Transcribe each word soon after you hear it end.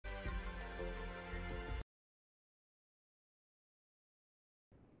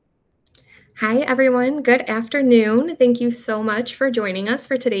Hi, everyone. Good afternoon. Thank you so much for joining us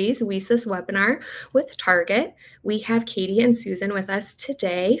for today's WiCyS webinar with Target. We have Katie and Susan with us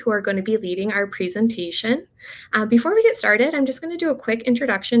today who are going to be leading our presentation. Before we get started, I'm just going to do a quick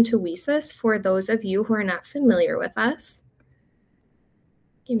introduction to WiCyS for those of you who are not familiar with us.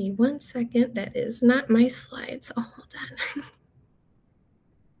 Give me 1 second. That is not my slides, so hold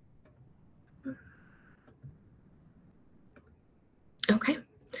on. Okay.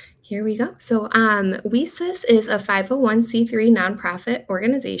 Here we go. So WiCyS is a 501c3 nonprofit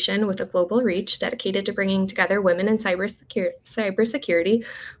organization with a global reach dedicated to bringing together women in cybersecurity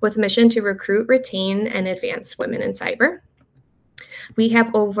with a mission to recruit, retain, and advance women in cyber. We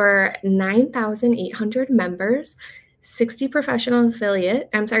have over 9,800 members, 70 professional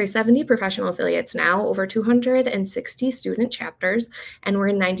affiliates now, over 260 student chapters, and we're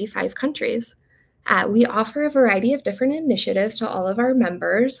in 95 countries. We offer a variety of different initiatives to all of our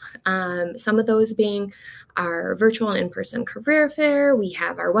members, some of those being our virtual and in-person career fair. We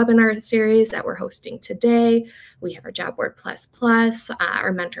have our webinar series that we're hosting today. We have our Job Board Plus Plus,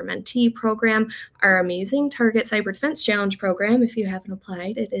 our Mentor-Mentee program, our amazing Target Cyber Defense Challenge program. If you haven't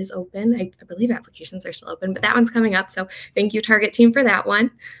applied, it is open. I believe applications are still open, but that one's coming up. So thank you, Target team, for that one.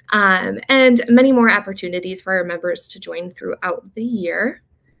 And many more opportunities for our members to join throughout the year.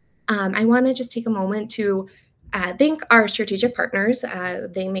 I want to just take a moment to thank our strategic partners.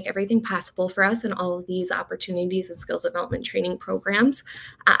 They make everything possible for us and all of these opportunities and skills development training programs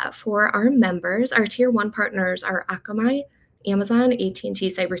for our members. Our Tier 1 partners are Akamai, Amazon, AT&T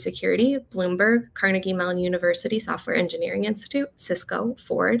Cybersecurity, Bloomberg, Carnegie Mellon University Software Engineering Institute, Cisco,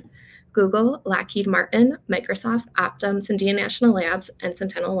 Ford, Google, Lockheed Martin, Microsoft, Optum, Sandia National Labs, and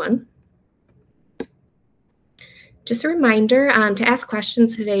SentinelOne. Just a reminder to ask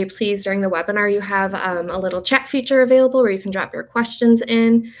questions today, please, during the webinar, you have a little chat feature available where you can drop your questions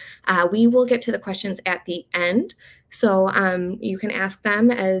in. We will get to the questions at the end. So you can ask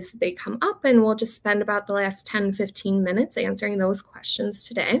them as they come up, and we'll just spend about the last 10-15 minutes answering those questions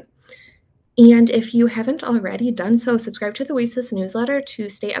today. And if you haven't already done so, subscribe to the WiCyS newsletter to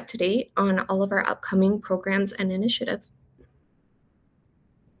stay up to date on all of our upcoming programs and initiatives.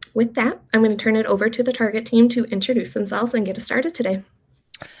 With that, I'm going to turn it over to the Target team to introduce themselves and get us started today.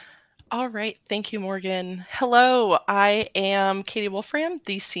 All right. Thank you, Morgan. Hello, I am Katie Wolfram,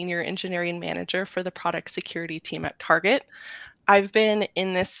 the Senior Engineering Manager for the Product Security team at Target. I've been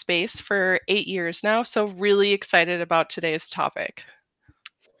in this space for 8 years now, so really excited about today's topic.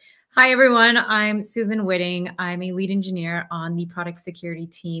 Hi, everyone. I'm Susan Witting. I'm a lead engineer on the product security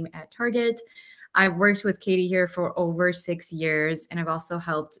team at Target. I've worked with Katie here for over 6 years, and I've also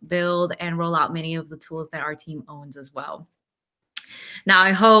helped build and roll out many of the tools that our team owns as well. Now,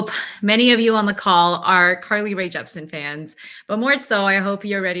 I hope many of you on the call are Carly Rae Jepsen fans, but more so, I hope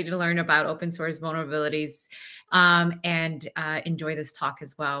you're ready to learn about open source vulnerabilities and enjoy this talk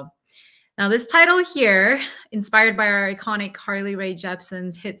as well. Now, this title here, inspired by our iconic Carly Rae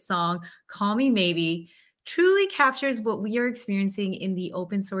Jepsen's hit song, Call Me Maybe, truly captures what we are experiencing in the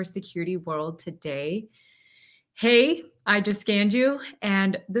open source security world today. Hey, I just scanned you,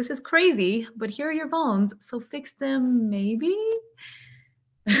 and this is crazy, but here are your vulns, so fix them maybe?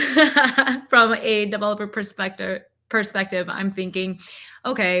 From a developer perspective, I'm thinking,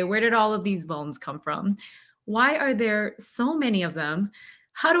 okay, where did all of these vulns come from? Why are there so many of them?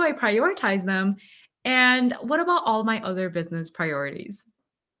 How do I prioritize them? And what about all my other business priorities?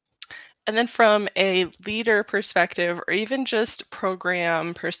 And then from a leader perspective, or even just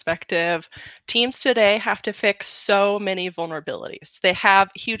program perspective, teams today have to fix so many vulnerabilities. They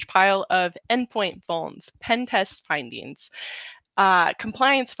have a huge pile of endpoint vulns, pen test findings,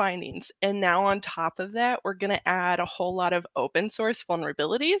 compliance findings. And now on top of that, we're going to add a whole lot of open source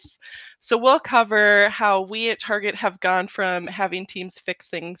vulnerabilities. So we'll cover how we at Target have gone from having teams fix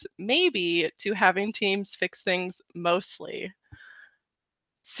things maybe to having teams fix things mostly.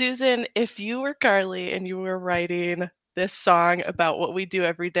 Susan, if you were Carly and you were writing this song about what we do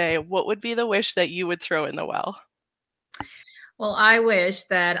every day, what would be the wish that you would throw in the well? Well, I wish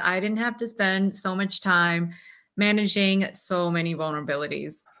that I didn't have to spend so much time managing so many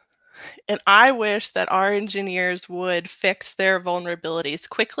vulnerabilities. And I wish that our engineers would fix their vulnerabilities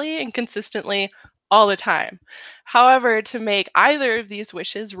quickly and consistently all the time. However, to make either of these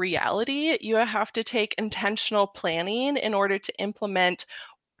wishes reality, you have to take intentional planning in order to implement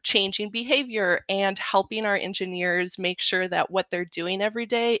changing behavior and helping our engineers make sure that what they're doing every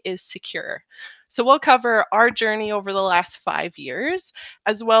day is secure. So we'll cover our journey over the last 5 years,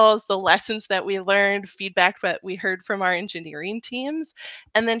 as well as the lessons that we learned, feedback that we heard from our engineering teams,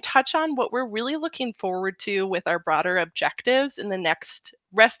 and then touch on what we're really looking forward to with our broader objectives in the next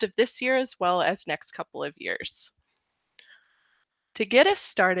rest of this year, as well as next couple of years. To get us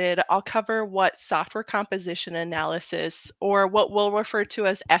started, I'll cover what software composition analysis, or what we'll refer to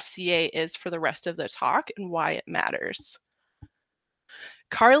as SCA, is for the rest of the talk and why it matters.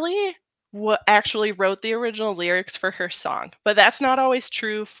 Carly actually wrote the original lyrics for her song, but that's not always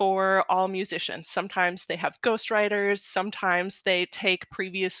true for all musicians. Sometimes they have ghostwriters, sometimes they take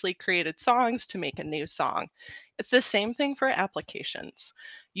previously created songs to make a new song. It's the same thing for applications.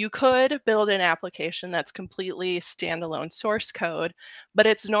 You could build an application that's completely standalone source code, but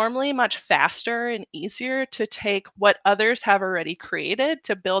it's normally much faster and easier to take what others have already created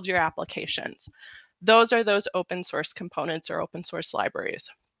to build your applications. Those are those open source components or open source libraries.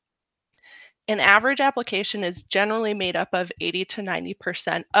 An average application is generally made up of 80 to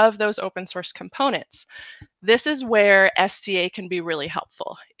 90% of those open source components. This is where SCA can be really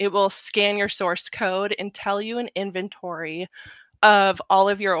helpful. It will scan your source code and tell you an inventory of all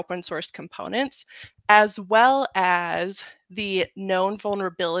of your open source components, as well as the known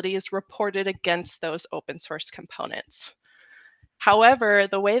vulnerabilities reported against those open source components. However,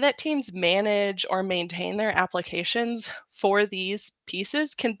 the way that teams manage or maintain their applications for these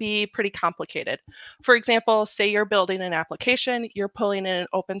pieces can be pretty complicated. For example, say you're building an application, you're pulling in an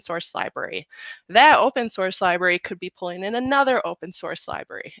open source library. That open source library could be pulling in another open source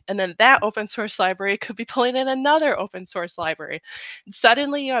library. And then that open source library could be pulling in another open source library. And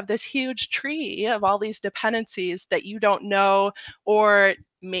suddenly you have this huge tree of all these dependencies that you don't know or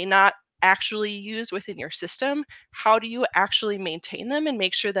may not actually use within your system. How do you actually maintain them and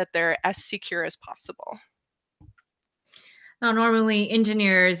make sure that they're as secure as possible? Now, normally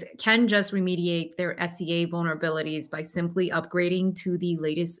engineers can just remediate their SCA vulnerabilities by simply upgrading to the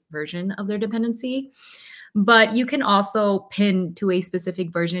latest version of their dependency. But you can also pin to a specific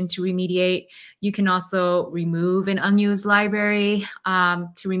version to remediate. You can also remove an unused library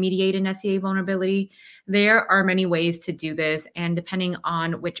to remediate an SCA vulnerability. There are many ways to do this, and depending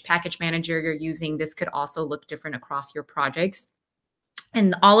on which package manager you're using, this could also look different across your projects.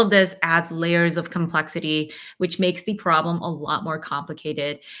 And all of this adds layers of complexity, which makes the problem a lot more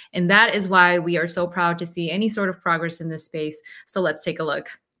complicated. And that is why we are so proud to see any sort of progress in this space. So let's take a look.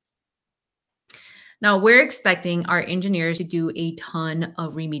 Now, we're expecting our engineers to do a ton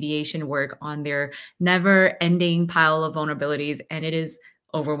of remediation work on their never-ending pile of vulnerabilities, and it is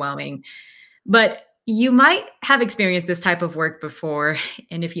overwhelming. But you might have experienced this type of work before,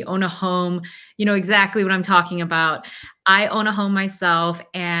 and if you own a home, you know exactly what I'm talking about. I own a home myself,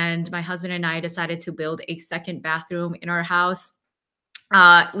 and my husband and I decided to build a second bathroom in our house.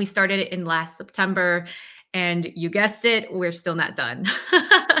 We started it in last September, and you guessed it, we're still not done.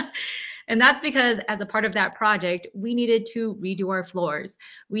 And that's because as a part of that project, we needed to redo our floors.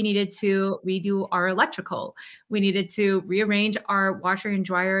 We needed to redo our electrical. We needed to rearrange our washer and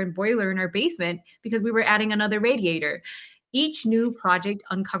dryer and boiler in our basement because we were adding another radiator. Each new project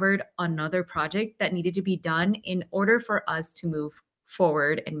uncovered another project that needed to be done in order for us to move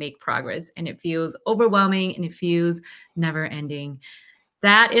forward and make progress. And it feels overwhelming and it feels never ending.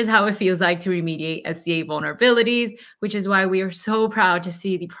 That is how it feels like to remediate SCA vulnerabilities, which is why we are so proud to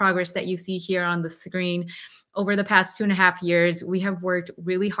see the progress that you see here on the screen. Over the past 2.5 years, we have worked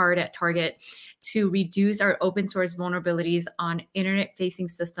really hard at Target to reduce our open source vulnerabilities on internet-facing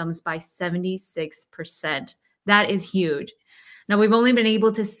systems by 76%. That is huge. Now, we've only been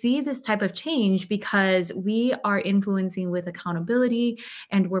able to see this type of change because we are influencing with accountability,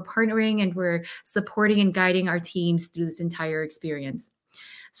 and we're partnering and we're supporting and guiding our teams through this entire experience.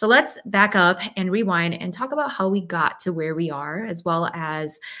 So let's back up and rewind and talk about how we got to where we are, as well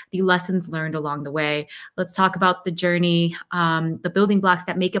as the lessons learned along the way. Let's talk about the journey, the building blocks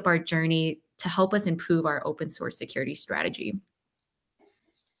that make up our journey to help us improve our open source security strategy.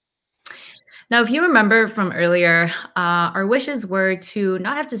 Now, if you remember from earlier, our wishes were to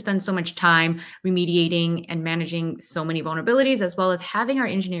not have to spend so much time remediating and managing so many vulnerabilities, as well as having our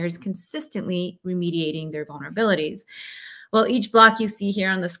engineers consistently remediating their vulnerabilities. Well, each block you see here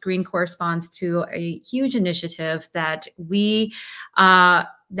on the screen corresponds to a huge initiative that we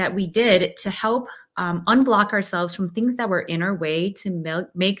did to help unblock ourselves from things that were in our way to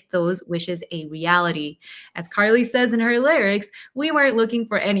make those wishes a reality. As Carly says in her lyrics, we weren't looking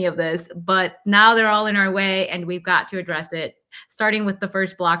for any of this, but now they're all in our way and we've got to address it. Starting with the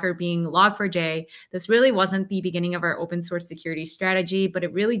first blocker being Log4j. This really wasn't the beginning of our open source security strategy, but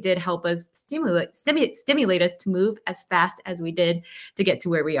it really did help us stimulate us to move as fast as we did to get to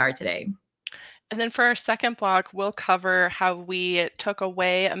where we are today. And then for our second block, we'll cover how we took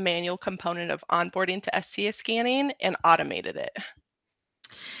away a manual component of onboarding to SCA scanning and automated it.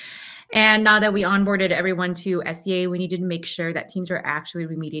 And now that we onboarded everyone to SCA, we needed to make sure that teams were actually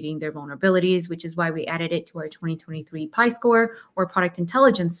remediating their vulnerabilities, which is why we added it to our 2023 PI score, or product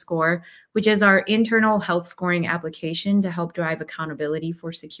intelligence score, which is our internal health scoring application to help drive accountability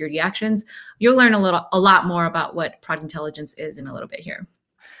for security actions. You'll learn a lot more about what product intelligence is in a little bit here.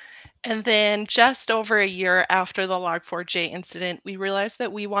 And then just over a year after the Log4j incident, we realized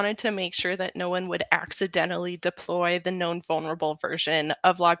that we wanted to make sure that no one would accidentally deploy the known vulnerable version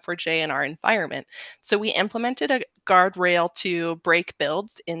of Log4j in our environment. So we implemented a guardrail to break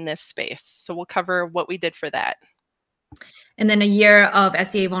builds in this space. So we'll cover what we did for that. And then a year of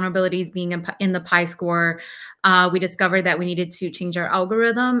SCA vulnerabilities being in the PI score, we discovered that we needed to change our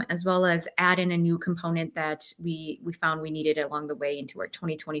algorithm as well as add in a new component that we found we needed along the way into our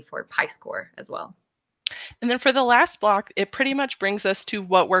 2024 PI score as well. And then for the last block, it pretty much brings us to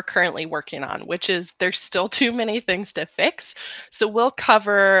what we're currently working on, which is there's still too many things to fix. So we'll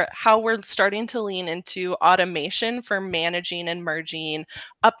cover how we're starting to lean into automation for managing and merging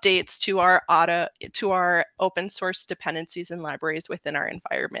updates to our open source dependencies and libraries within our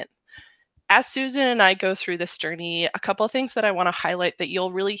environment. As Susan and I go through this journey, a couple of things that I want to highlight that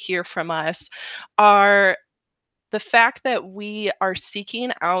you'll really hear from us are the fact that we are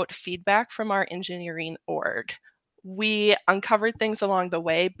seeking out feedback from our engineering org. We uncovered things along the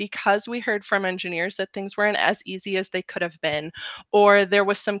way because we heard from engineers that things weren't as easy as they could have been, or there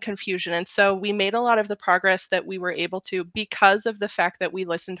was some confusion. And so we made a lot of the progress that we were able to because of the fact that we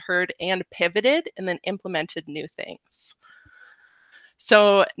listened, heard, and pivoted and then implemented new things.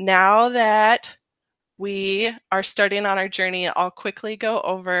 So now that we are starting on our journey, I'll quickly go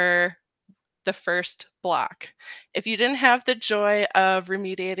over the first block. If you didn't have the joy of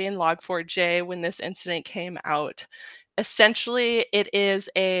remediating Log4j when this incident came out, essentially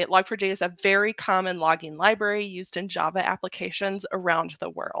Log4j is a very common logging library used in Java applications around the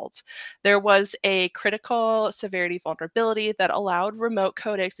world. There was a critical severity vulnerability that allowed remote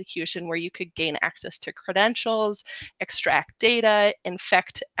code execution where you could gain access to credentials, extract data,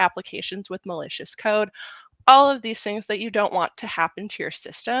 infect applications with malicious code, all of these things that you don't want to happen to your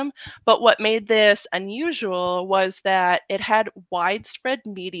system. But what made this unusual was that it had widespread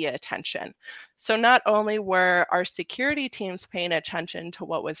media attention. So not only were our security teams paying attention to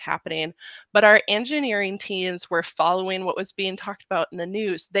what was happening, but our engineering teams were following what was being talked about in the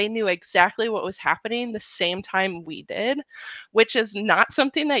news. They knew exactly what was happening the same time we did, which is not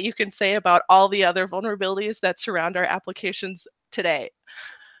something that you can say about all the other vulnerabilities that surround our applications today.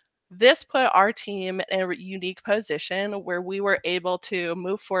 This put our team in a unique position where we were able to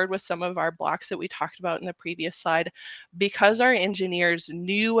move forward with some of our blocks that we talked about in the previous slide because our engineers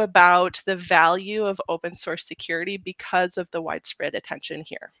knew about the value of open source security because of the widespread attention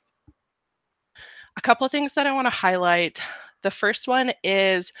here. A couple of things that I want to highlight. The first one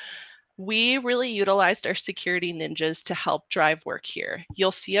is we really utilized our security ninjas to help drive work here.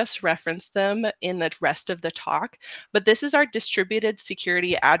 You'll see us reference them in the rest of the talk, but this is our distributed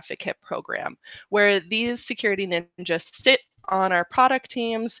security advocate program, where these security ninjas sit on our product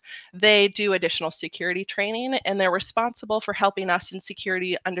teams. They do additional security training, and they're responsible for helping us in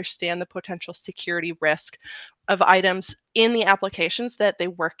security understand the potential security risk of items in the applications that they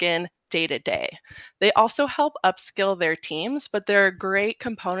work in day to day. They also help upskill their teams, but they're a great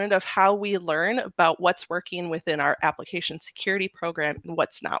component of how we learn about what's working within our application security program and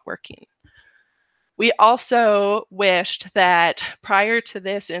what's not working. We also wished that prior to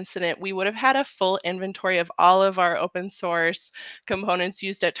this incident, we would have had a full inventory of all of our open source components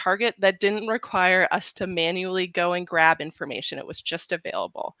used at Target that didn't require us to manually go and grab information. It was just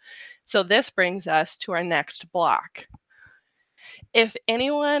available. So this brings us to our next block. If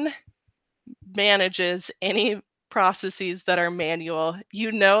anyone manages any processes that are manual,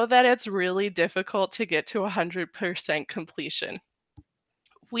 you know that it's really difficult to get to 100% completion.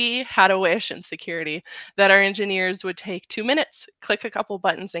 We had a wish in security that our engineers would take 2 minutes, click a couple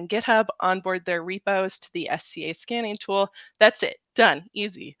buttons in GitHub, onboard their repos to the SCA scanning tool. That's it, done,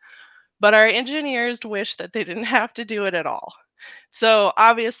 easy. But our engineers wish that they didn't have to do it at all. So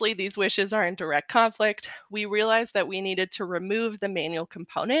obviously these wishes are in direct conflict. We realized that we needed to remove the manual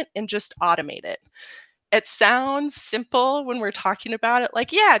component and just automate it. It sounds simple when we're talking about it,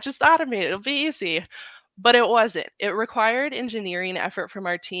 like, yeah, just automate it, it'll be easy. But it wasn't. It required engineering effort from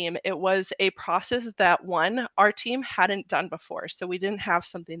our team. It was a process that, one, our team hadn't done before, so we didn't have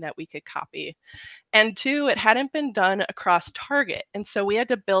something that we could copy. And two, it hadn't been done across Target, and so we had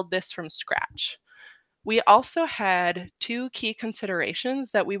to build this from scratch. We also had two key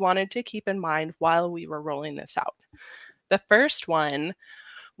considerations that we wanted to keep in mind while we were rolling this out. The first one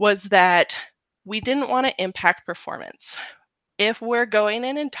was that we didn't want to impact performance. If we're going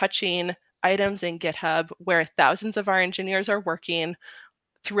in and touching items in GitHub where thousands of our engineers are working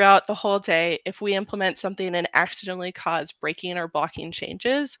throughout the whole day, if we implement something and accidentally cause breaking or blocking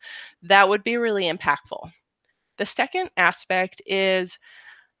changes, that would be really impactful. The second aspect is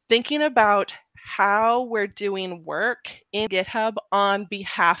thinking about how we're doing work in GitHub on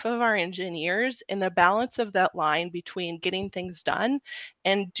behalf of our engineers and the balance of that line between getting things done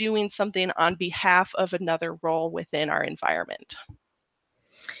and doing something on behalf of another role within our environment.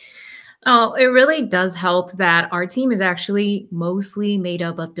 Oh, it really does help that our team is actually mostly made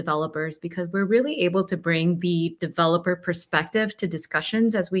up of developers because we're really able to bring the developer perspective to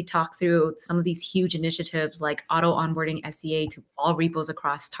discussions as we talk through some of these huge initiatives like auto onboarding SEA to all repos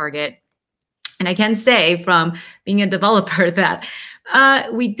across Target. And I can say from being a developer that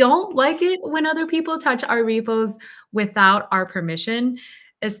we don't like it when other people touch our repos without our permission,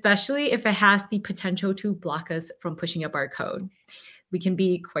 especially if it has the potential to block us from pushing up our code. We can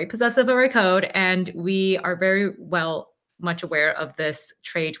be quite possessive of our code, and we are very much aware of this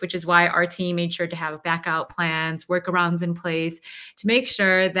trait, which is why our team made sure to have backup plans, workarounds in place to make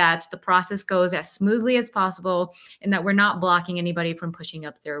sure that the process goes as smoothly as possible and that we're not blocking anybody from pushing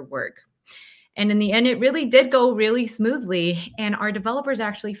up their work. And in the end, it really did go really smoothly. And our developers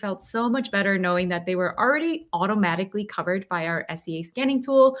actually felt so much better knowing that they were already automatically covered by our SEA scanning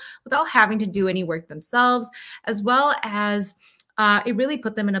tool without having to do any work themselves, as well as it really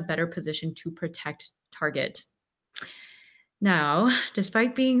put them in a better position to protect Target. Now,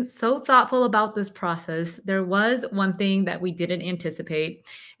 despite being so thoughtful about this process, there was one thing that we didn't anticipate,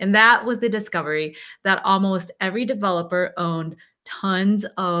 and that was the discovery that almost every developer owned tons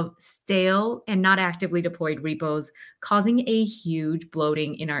of stale and not actively deployed repos, causing a huge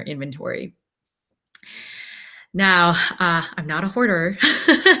bloating in our inventory. Now, I'm not a hoarder,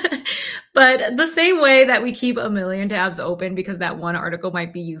 but the same way that we keep a million tabs open because that one article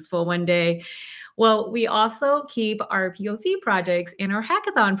might be useful one day, well, we also keep our POC projects and our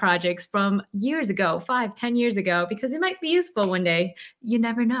hackathon projects from years ago, 5-10 years ago, because it might be useful one day. You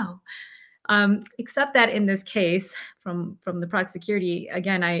never know. Except that in this case, from the product security,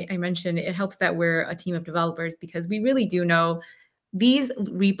 again, I mentioned it helps that we're a team of developers because we really do know these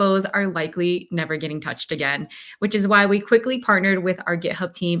repos are likely never getting touched again, which is why we quickly partnered with our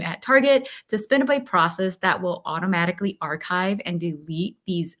GitHub team at Target to spin up a process that will automatically archive and delete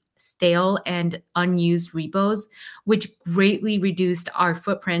these stale and unused repos, which greatly reduced our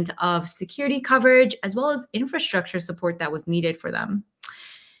footprint of security coverage as well as infrastructure support that was needed for them.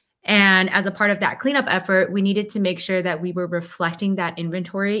 And as a part of that cleanup effort, we needed to make sure that we were reflecting that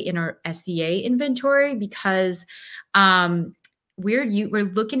inventory in our SEA inventory because we're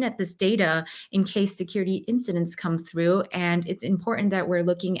looking at this data in case security incidents come through. And it's important that we're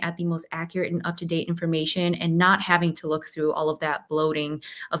looking at the most accurate and up-to-date information and not having to look through all of that bloating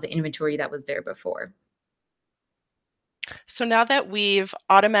of the inventory that was there before. So now that we've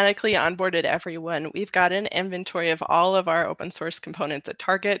automatically onboarded everyone, we've got an inventory of all of our open source components at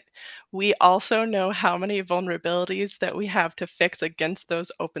Target. We also know how many vulnerabilities that we have to fix against those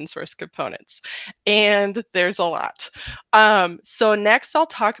open source components. And there's a lot. So next I'll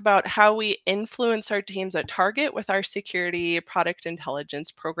talk about how we influence our teams at Target with our security product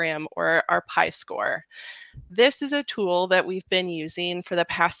intelligence program, or our PI score. This is a tool that we've been using for the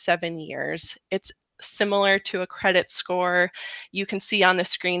past 7 years. It's similar to a credit score. You can see on the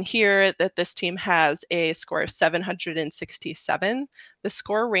screen here that this team has a score of 767. The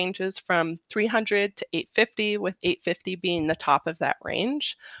score ranges from 300 to 850, with 850 being the top of that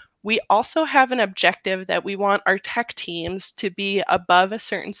range. We also have an objective that we want our tech teams to be above a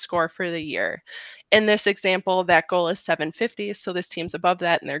certain score for the year. In this example, that goal is 750, so this team's above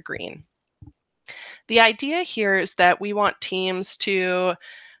that and they're green. The idea here is that we want teams to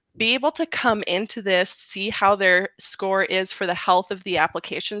be able to come into this, see how their score is for the health of the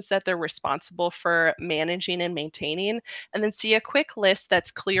applications that they're responsible for managing and maintaining, and then see a quick list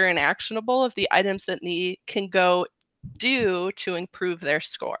that's clear and actionable of the items that can go do to improve their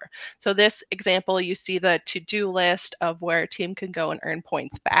score. So this example, you see the to-do list of where a team can go and earn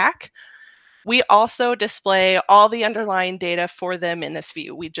points back. We also display all the underlying data for them in this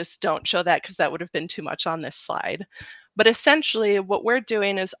view. We just don't show that because that would have been too much on this slide. But essentially, what we're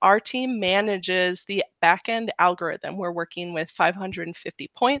doing is our team manages the backend algorithm. We're working with 550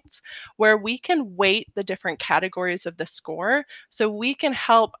 points where we can weight the different categories of the score so we can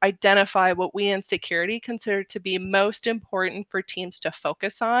help identify what we in security consider to be most important for teams to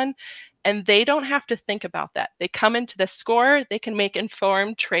focus on. And they don't have to think about that. They come into the score, they can make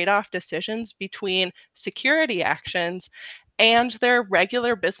informed trade-off decisions between security actions and their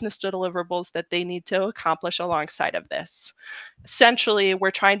regular business deliverables that they need to accomplish alongside of this. Essentially, we're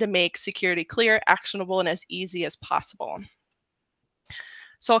trying to make security clear, actionable, and as easy as possible.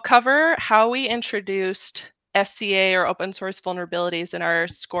 So I'll cover how we introduced SCA or open source vulnerabilities in our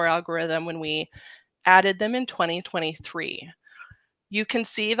score algorithm when we added them in 2023. You can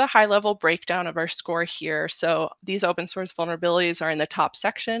see the high-level breakdown of our score here. So these open source vulnerabilities are in the top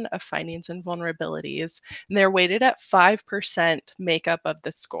section of findings and vulnerabilities, and they're weighted at 5% makeup of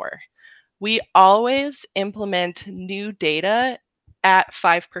the score. We always implement new data at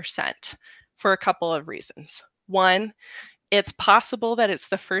 5% for a couple of reasons. One, it's possible that it's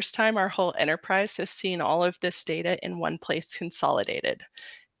the first time our whole enterprise has seen all of this data in one place consolidated.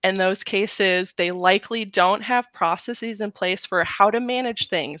 In those cases, they likely don't have processes in place for how to manage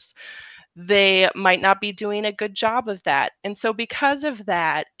things. They might not be doing a good job of that. And so because of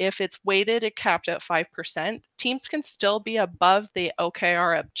that, if it's weighted and capped at 5%, teams can still be above the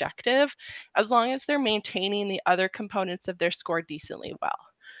OKR objective as long as they're maintaining the other components of their score decently well.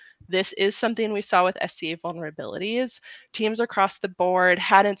 This is something we saw with SCA vulnerabilities. Teams across the board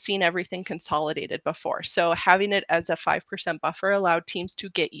hadn't seen everything consolidated before. So having it as a 5% buffer allowed teams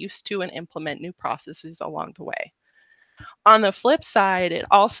to get used to and implement new processes along the way. On the flip side, it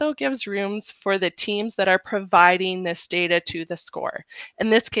also gives rooms for the teams that are providing this data to the score.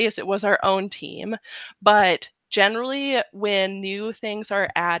 In this case, it was our own team, but generally, when new things are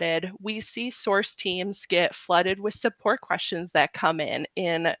added, we see source teams get flooded with support questions that come in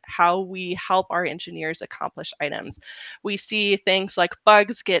how we help our engineers accomplish items. We see things like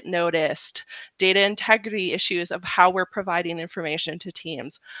bugs get noticed, data integrity issues of how we're providing information to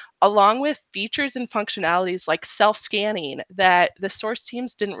teams, along with features and functionalities like self-scanning that the source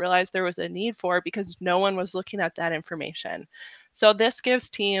teams didn't realize there was a need for because no one was looking at that information. So this gives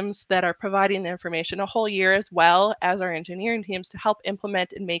teams that are providing the information a whole year as well as our engineering teams to help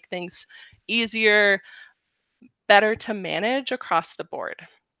implement and make things easier, better to manage across the board.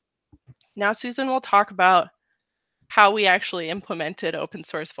 Now, Susan will talk about how we actually implemented open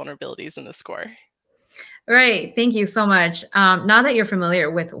source vulnerabilities in the score. Right. Thank you so much. Now that you're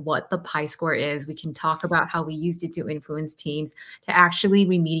familiar with what the PyScore is, we can talk about how we used it to influence teams to actually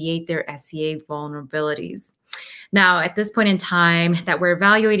remediate their SCA vulnerabilities. Now, at this point in time that we're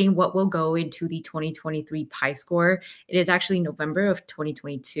evaluating what will go into the 2023 PyScore, it is actually November of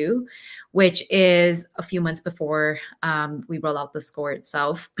 2022, which is a few months before we roll out the score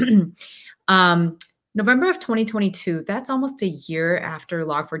itself. November of 2022, that's almost a year after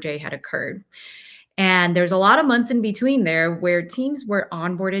Log4j had occurred. And there's a lot of months in between there where teams were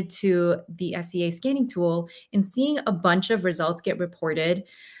onboarded to the SCA scanning tool and seeing a bunch of results get reported,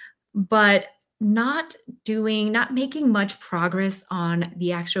 but not making much progress on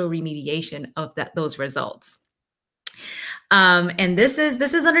the actual remediation of those results. And this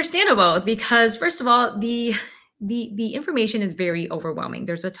is understandable because, first of all, the information is very overwhelming.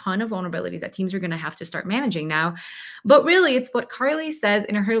 There's a ton of vulnerabilities that teams are going to have to start managing now. But really, it's what Carly says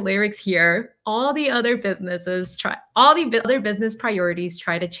in her lyrics here. All the other business priorities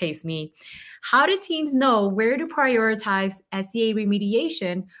try to chase me. How do teams know where to prioritize SCA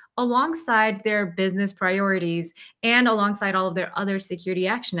remediation alongside their business priorities and alongside all of their other security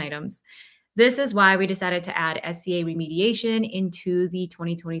action items? This is why we decided to add SCA remediation into the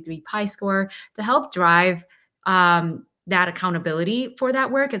 2023 PyScore to help drive that accountability for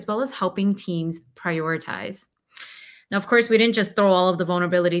that work, as well as helping teams prioritize. Now, of course, we didn't just throw all of the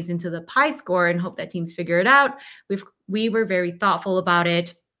vulnerabilities into the PyScore and hope that teams figure it out. We were very thoughtful about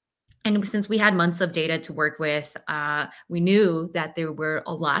it. And since we had months of data to work with, we knew that there were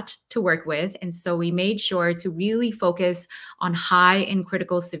a lot to work with. And so we made sure to really focus on high and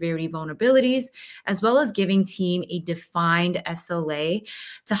critical severity vulnerabilities, as well as giving team a defined SLA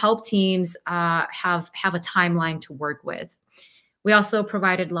to help teams have a timeline to work with. We also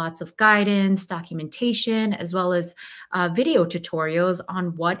provided lots of guidance, documentation, as well as video tutorials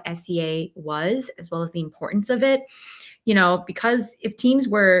on what SCA was, as well as the importance of it. Because if teams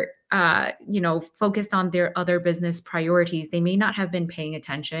were focused on their other business priorities, they may not have been paying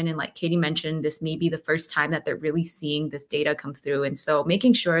attention. And like Katie mentioned, this may be the first time that they're really seeing this data come through. And so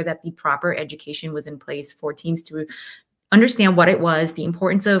making sure that the proper education was in place for teams to understand what it was, the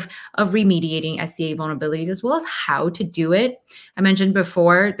importance of remediating SCA vulnerabilities, as well as how to do it. I mentioned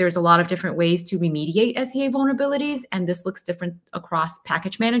before, there's a lot of different ways to remediate SCA vulnerabilities, and this looks different across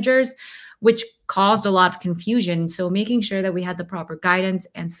package managers, which caused a lot of confusion. So making sure that we had the proper guidance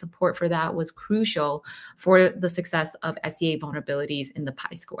and support for that was crucial for the success of SCA vulnerabilities in the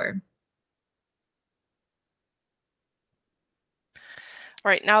PI score. All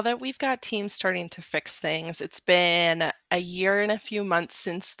right, now that we've got teams starting to fix things, it's been a year and a few months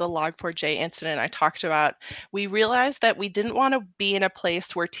since the Log4j incident I talked about. We realized that we didn't want to be in a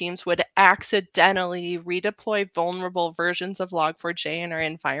place where teams would accidentally redeploy vulnerable versions of Log4j in our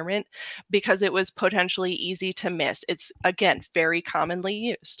environment because it was potentially easy to miss. It's, again, very commonly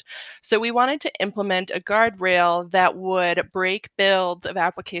used. So we wanted to implement a guardrail that would break builds of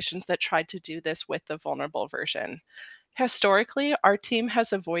applications that tried to do this with the vulnerable version. Historically, our team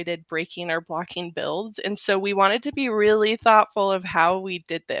has avoided breaking or blocking builds, and so we wanted to be really thoughtful of how we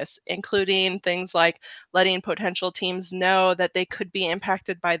did this, including things like letting potential teams know that they could be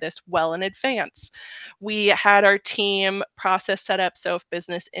impacted by this well in advance. We had our team process set up so if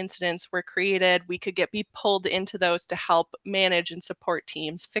business incidents were created, we could be pulled into those to help manage and support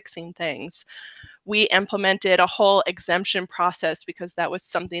teams fixing things. We implemented a whole exemption process because that was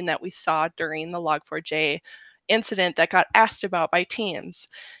something that we saw during the Log4j incident that got asked about by teams.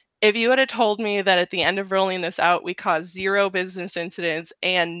 If you had told me that at the end of rolling this out, we caused 0 business incidents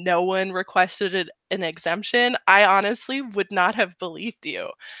and no one requested an exemption, I honestly would not have believed you.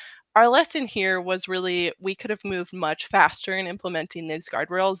 Our lesson here was really we could have moved much faster in implementing these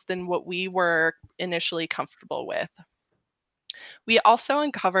guardrails than what we were initially comfortable with. We also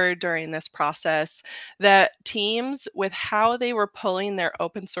uncovered during this process that teams, with how they were pulling their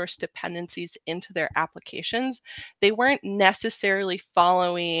open source dependencies into their applications, they weren't necessarily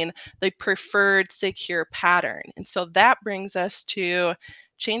following the preferred secure pattern. And so that brings us to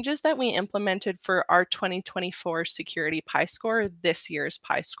changes that we implemented for our 2024 security PI score, this year's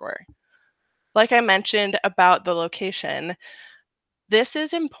PI score. Like I mentioned about the location, this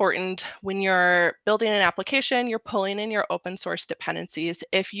is important when you're building an application, you're pulling in your open source dependencies.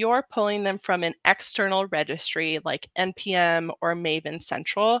 If you're pulling them from an external registry like NPM or Maven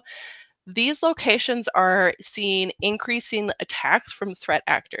Central, these locations are seeing increasing attacks from threat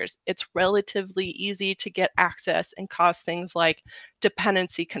actors. It's relatively easy to get access and cause things like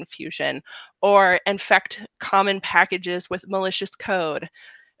dependency confusion or infect common packages with malicious code.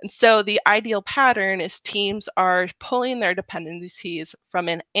 And so the ideal pattern is teams are pulling their dependencies from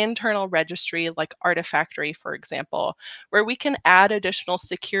an internal registry like Artifactory, for example, where we can add additional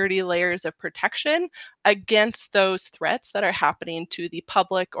security layers of protection against those threats that are happening to the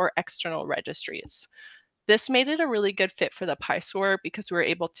public or external registries. This made it a really good fit for the PI score because we were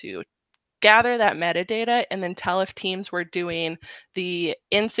able to gather that metadata and then tell if teams were doing the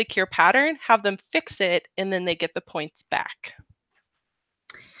insecure pattern, have them fix it, and then they get the points back.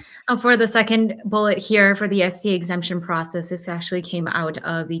 For the second bullet here for the SCA exemption process, this actually came out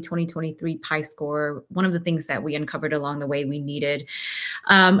of the 2023 PI score. One of the things that we uncovered along the way we needed.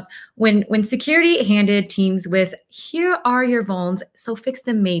 When security handed teams with, here are your vulns, so fix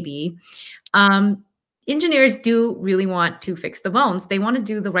them maybe, engineers do really want to fix the vulns. They want to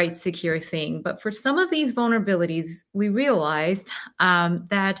do the right secure thing. But for some of these vulnerabilities, we realized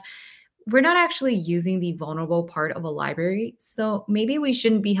that we're not actually using the vulnerable part of a library. So maybe we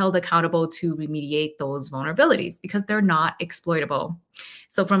shouldn't be held accountable to remediate those vulnerabilities because they're not exploitable.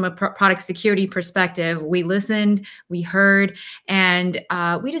 So from a product security perspective, we listened, we heard, and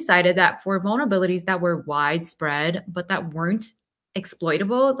we decided that for vulnerabilities that were widespread, but that weren't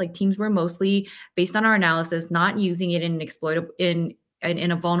exploitable, like teams were mostly, based on our analysis, not using it in an exploitable,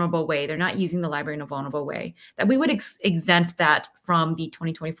 in a vulnerable way. They're not using the library in a vulnerable way, that we would exempt that from the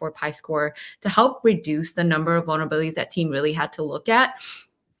 2024 PI score to help reduce the number of vulnerabilities that team really had to look at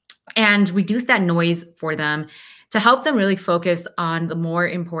and reduce that noise for them to help them really focus on the more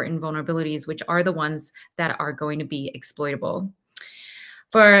important vulnerabilities, which are the ones that are going to be exploitable.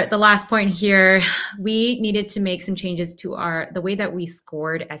 For the last point here, we needed to make some changes to the way that we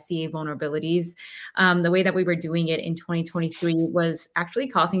scored SCA vulnerabilities. The way that we were doing it in 2023 was actually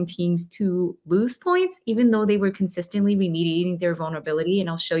causing teams to lose points, even though they were consistently remediating their vulnerability. And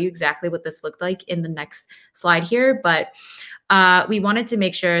I'll show you exactly what this looked like in the next slide here. But we wanted to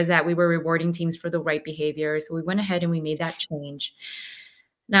make sure that we were rewarding teams for the right behavior. So we went ahead and we made that change.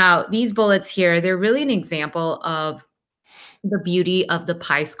 Now, these bullets here, they're really an example of the beauty of the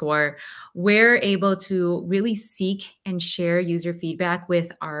Pi score. We're able to really seek and share user feedback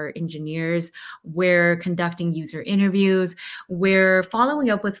with our engineers. We're conducting user interviews. We're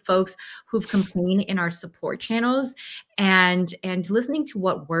following up with folks who've complained in our support channels and listening to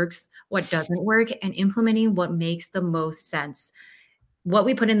what works, what doesn't work, and implementing what makes the most sense. What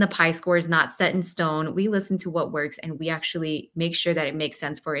we put in the Pi score is not set in stone. We listen to what works, and we actually make sure that it makes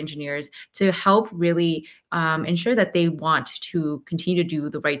sense for engineers to help really ensure that they want to continue to do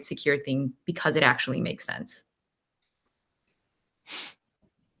the right secure thing because it actually makes sense.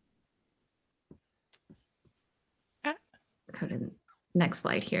 Go to the next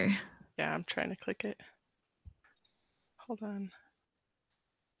slide here. Yeah, I'm trying to click it. Hold on.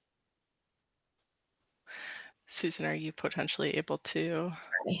 Susan, are you potentially able to?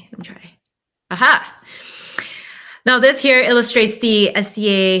 Let me try. Aha! Now this here illustrates the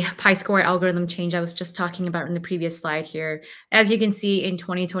SCA Pi score algorithm change I was just talking about in the previous slide here. As you can see, in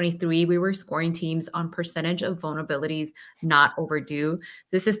 2023, we were scoring teams on percentage of vulnerabilities not overdue.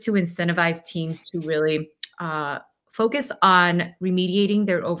 This is to incentivize teams to really focus on remediating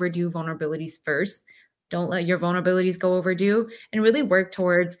their overdue vulnerabilities first. Don't let your vulnerabilities go overdue, and really work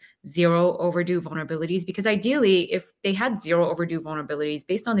towards 0 overdue vulnerabilities, because ideally, if they had 0 overdue vulnerabilities,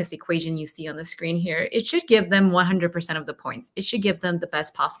 based on this equation you see on the screen here, it should give them 100% of the points. It should give them the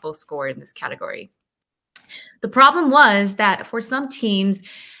best possible score in this category. The problem was that for some teams,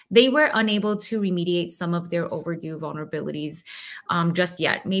 they were unable to remediate some of their overdue vulnerabilities just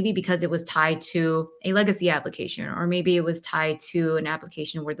yet. Maybe because it was tied to a legacy application, or maybe it was tied to an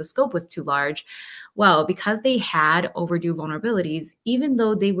application where the scope was too large. Well, because they had overdue vulnerabilities, even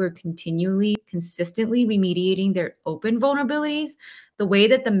though they were consistently remediating their open vulnerabilities, the way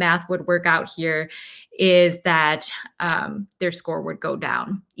that the math would work out here is that their score would go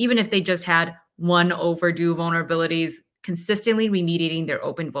down. Even if they just had 1 overdue vulnerabilities, consistently remediating their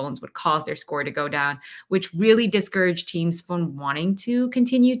open vulns would cause their score to go down, which really discouraged teams from wanting to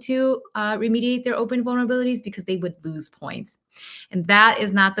continue to remediate their open vulnerabilities, because they would lose points. And that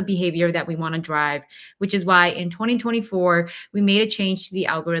is not the behavior that we want to drive, which is why in 2024, we made a change to the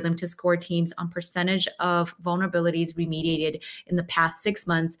algorithm to score teams on percentage of vulnerabilities remediated in the past 6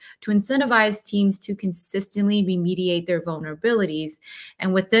 months to incentivize teams to consistently remediate their vulnerabilities.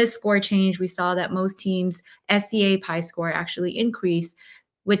 And with this score change, we saw that most teams' SCA Pi score actually increased,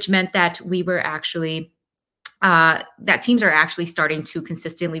 which meant that we were actually that teams are actually starting to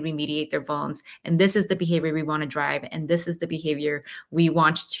consistently remediate their vulns. And this is the behavior we want to drive, and this is the behavior we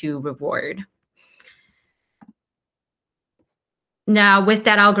want to reward. Now, with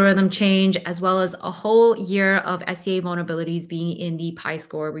that algorithm change, as well as a whole year of SCA vulnerabilities being in the Pi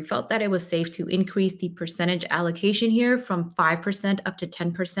score, we felt that it was safe to increase the percentage allocation here from 5% up to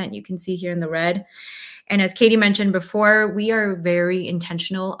 10%. You can see here in the red. And as Katie mentioned before, we are very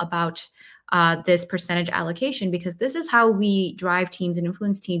intentional about this percentage allocation, because this is how we drive teams and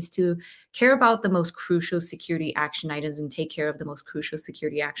influence teams to care about the most crucial security action items and take care of the most crucial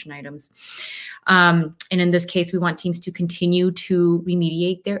security action items. And in this case, we want teams to continue to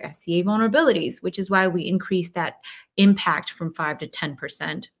remediate their SCA vulnerabilities, which is why we increased that impact from 5 to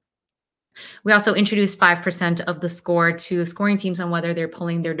 10%. We also introduced 5% of the score to scoring teams on whether they're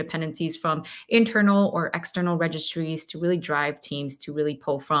pulling their dependencies from internal or external registries, to really drive teams to really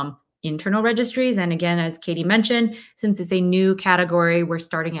pull from internal registries. And again, as Katie mentioned, since it's a new category, we're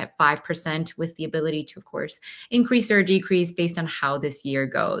starting at 5% with the ability to, of course, increase or decrease based on how this year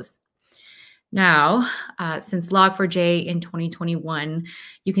goes. Now, since Log4j in 2021,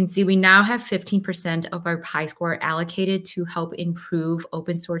 you can see we now have 15% of our Pi score allocated to help improve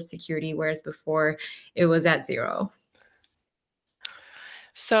open source security, whereas before it was at 0.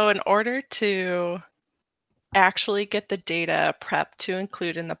 So in order to actually get the data prepped to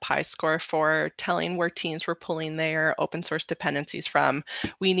include in the Pi score for telling where teams were pulling their open source dependencies from,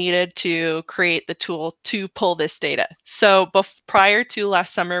 we needed to create the tool to pull this data. So prior to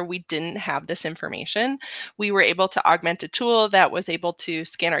last summer, we didn't have this information. We were able to augment a tool that was able to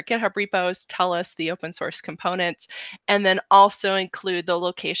scan our GitHub repos, tell us the open source components, and then also include the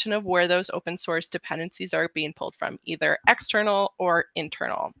location of where those open source dependencies are being pulled from, either external or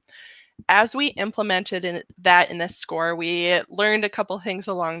internal. As we implemented that in this score, we learned a couple things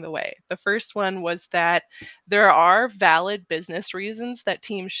along the way. The first one was that there are valid business reasons that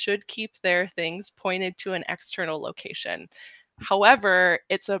teams should keep their things pointed to an external location. However,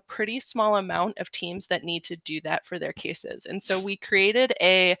 it's a pretty small amount of teams that need to do that for their cases. And so we created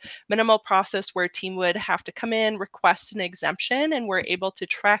a minimal process where a team would have to come in, request an exemption, and we're able to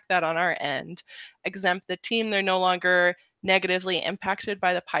track that on our end. Exempt the team, they're no longer negatively impacted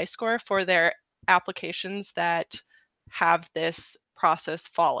by the Pi score for their applications that have this process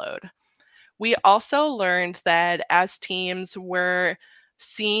followed. We also learned that as teams were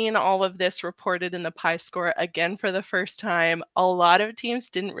seeing all of this reported in the Pi score again for the first time, a lot of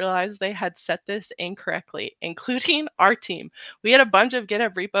teams didn't realize they had set this incorrectly, including our team. We had a bunch of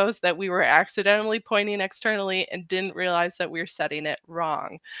GitHub repos that we were accidentally pointing externally and didn't realize that we were setting it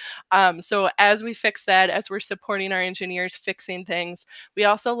wrong. So as we fix that, as we're supporting our engineers fixing things, we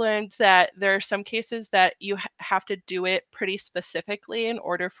also learned that there are some cases that you have to do it pretty specifically in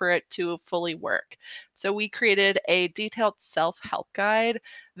order for it to fully work. So we created a detailed self-help guide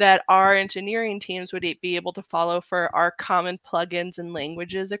that our engineering teams would be able to follow for our common plugins and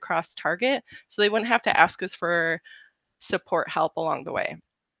languages across Target, so they wouldn't have to ask us for support help along the way.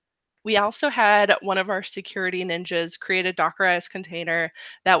 We also had one of our security ninjas create a Dockerized container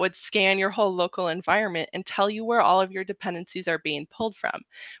that would scan your whole local environment and tell you where all of your dependencies are being pulled from.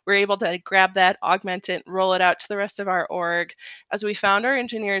 We're able to grab that, augment it, roll it out to the rest of our org, as we found our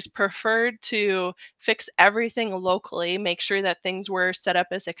engineers preferred to fix everything locally, make sure that things were set up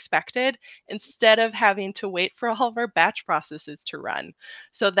as expected, instead of having to wait for all of our batch processes to run.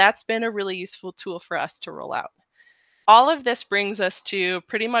 So that's been a really useful tool for us to roll out. All of this brings us to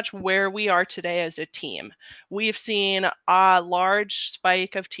pretty much where we are today as a team. We've seen a large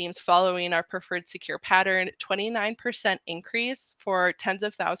spike of teams following our preferred secure pattern, 29% increase for tens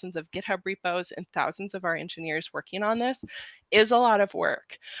of thousands of GitHub repos and thousands of our engineers working on this is a lot of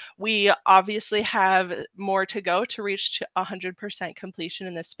work. We obviously have more to go to reach 100% completion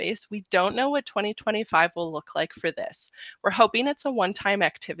in this space. We don't know what 2025 will look like for this. We're hoping it's a one-time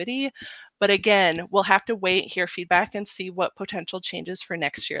activity, but again, we'll have to wait, hear feedback, and see what potential changes for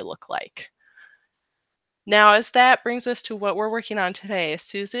next year look like. Now, as that brings us to what we're working on today,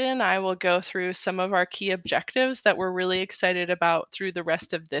 Susan and I will go through some of our key objectives that we're really excited about through the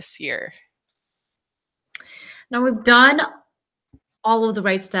rest of this year. Now, we've done all of the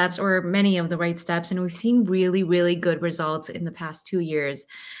right steps, or many of the right steps, and we've seen really, really good results in the past 2 years.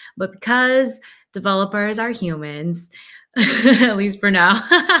 But because developers are humans, at least for now,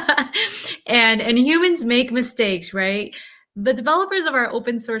 and humans make mistakes, right? The developers of our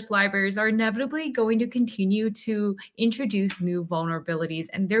open source libraries are inevitably going to continue to introduce new vulnerabilities,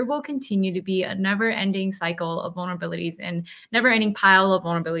 and there will continue to be a never-ending cycle of vulnerabilities and never-ending pile of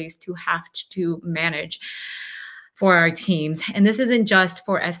vulnerabilities to have to manage for our teams. And this isn't just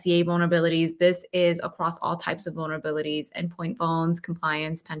for SCA vulnerabilities. This is across all types of vulnerabilities, endpoint vulns,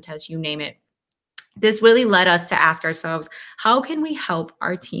 compliance, pen test, you name it. This really led us to ask ourselves, how can we help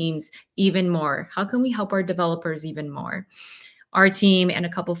our teams even more? How can we help our developers even more? Our team and a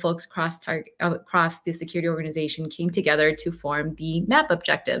couple folks across the security organization came together to form the MAP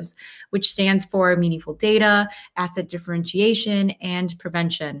objectives, which stands for meaningful data, asset differentiation, and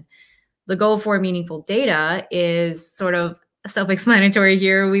prevention. The goal for meaningful data is sort of self-explanatory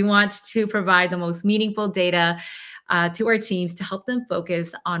here. We want to provide the most meaningful data to our teams to help them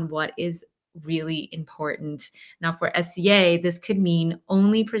focus on what is really important. Now, for SCA, this could mean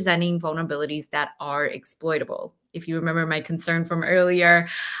only presenting vulnerabilities that are exploitable. If you remember my concern from earlier,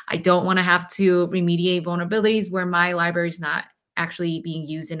 I don't want to have to remediate vulnerabilities where my library is not actually being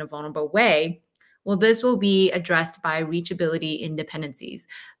used in a vulnerable way. Well, this will be addressed by reachability in dependencies,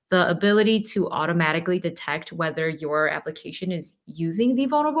 the ability to automatically detect whether your application is using the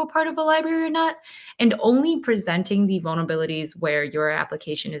vulnerable part of a library or not, and only presenting the vulnerabilities where your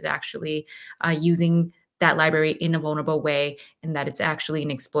application is actually using that library in a vulnerable way and that it's actually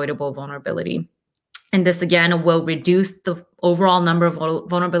an exploitable vulnerability. And this, again, will reduce the overall number of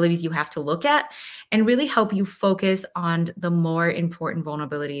vulnerabilities you have to look at and really help you focus on the more important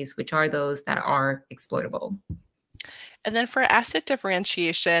vulnerabilities, which are those that are exploitable. And then for asset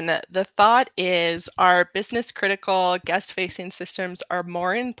differentiation, the thought is our business critical guest facing systems are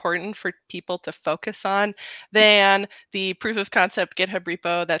more important for people to focus on than the proof of concept GitHub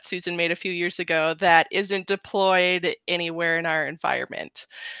repo that Susan made a few years ago that isn't deployed anywhere in our environment.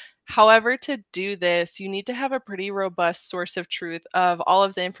 However, to do this, you need to have a pretty robust source of truth of all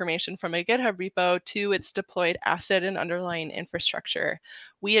of the information from a GitHub repo to its deployed asset and underlying infrastructure.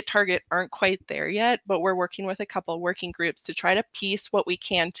 We at Target aren't quite there yet, but we're working with a couple working groups to try to piece what we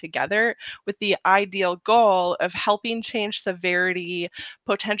can together with the ideal goal of helping change severity,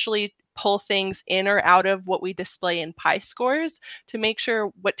 potentially pull things in or out of what we display in Pi scores to make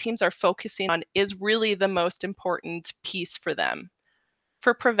sure what teams are focusing on is really the most important piece for them.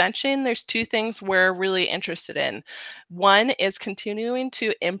 For prevention, there's two things we're really interested in. One is continuing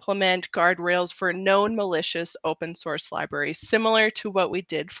to implement guardrails for known malicious open source libraries, similar to what we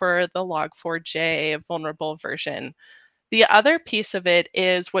did for the Log4j vulnerable version. The other piece of it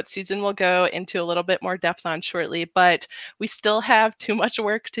is what Susan will go into a little bit more depth on shortly, but we still have too much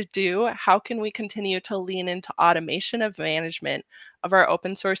work to do. How can we continue to lean into automation of management of our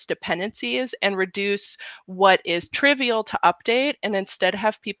open source dependencies and reduce what is trivial to update and instead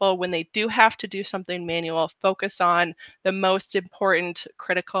have people, when they do have to do something manual, focus on the most important,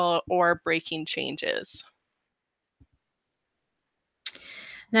 critical, or breaking changes?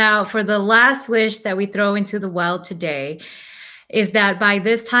 Now, for the last wish that we throw into the well today, is that by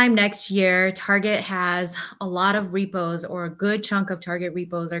this time next year, Target has a lot of repos, or a good chunk of Target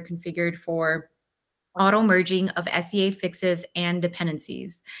repos are configured for auto merging of SEA fixes and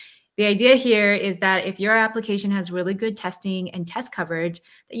dependencies. The idea here is that if your application has really good testing and test coverage,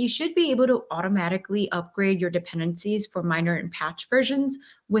 that you should be able to automatically upgrade your dependencies for minor and patch versions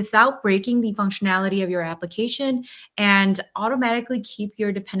without breaking the functionality of your application, and automatically keep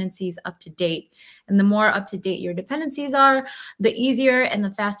your dependencies up to date. And the more up to date your dependencies are, the easier and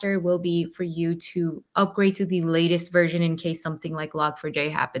the faster it will be for you to upgrade to the latest version in case something like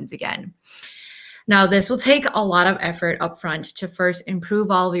Log4j happens again. Now, this will take a lot of effort upfront to first improve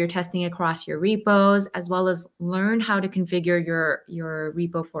all of your testing across your repos, as well as learn how to configure your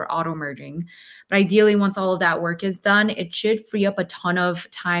repo for auto merging. But ideally, once all of that work is done, it should free up a ton of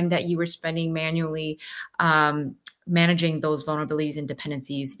time that you were spending manually managing those vulnerabilities and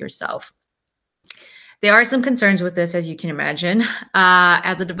dependencies yourself. There are some concerns with this, as you can imagine.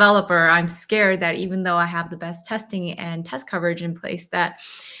 As a developer, I'm scared that even though I have the best testing and test coverage in place, that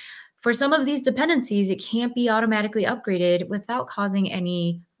for some of these dependencies, it can't be automatically upgraded without causing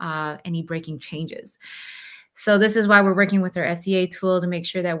any breaking changes. So this is why we're working with our SEA tool to make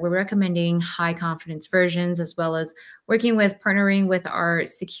sure that we're recommending high confidence versions, as well as partnering with our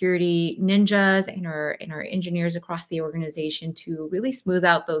security ninjas and our engineers across the organization to really smooth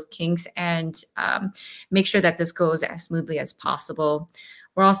out those kinks and make sure that this goes as smoothly as possible.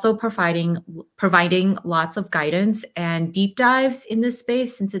 We're also providing lots of guidance and deep dives in this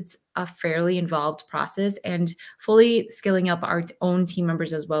space, since it's a fairly involved process, and fully skilling up our own team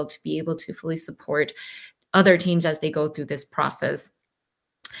members as well to be able to fully support other teams as they go through this process.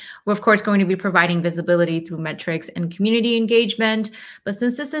 We're, of course, going to be providing visibility through metrics and community engagement. But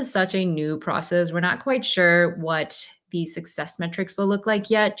since this is such a new process, we're not quite sure what the success metrics will look like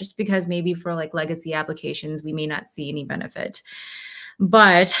yet, just because maybe for like legacy applications, we may not see any benefit.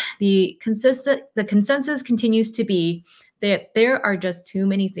 But the consensus continues to be that there are just too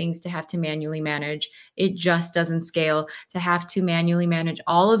many things to have to manually manage. It just doesn't scale to have to manually manage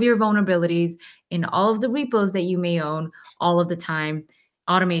all of your vulnerabilities in all of the repos that you may own all of the time.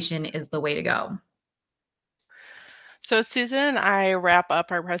 Automation is the way to go. So, as Susan and I wrap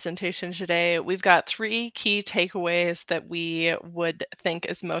up our presentation today, we've got 3 key takeaways that we would think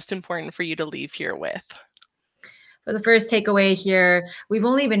is most important for you to leave here with. For the first takeaway here, we've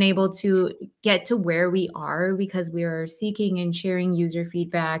only been able to get to where we are because we are seeking and sharing user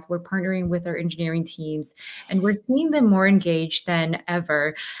feedback. We're partnering with our engineering teams, and we're seeing them more engaged than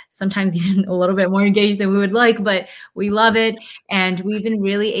ever, sometimes even a little bit more engaged than we would like, but we love it. And we've been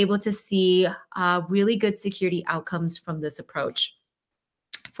really able to see really good security outcomes from this approach.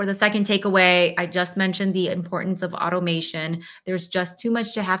 For the second takeaway, I just mentioned the importance of automation. There's just too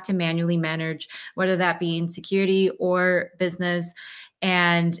much to have to manually manage, whether that be in security or business.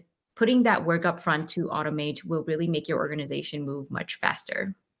 And putting that work up front to automate will really make your organization move much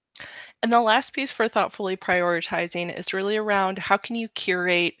faster. And the last piece for thoughtfully prioritizing is really around how can you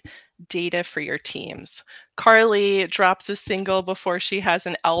curate data for your teams. Carly drops a single before she has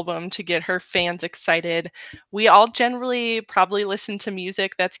an album to get her fans excited. We all generally probably listen to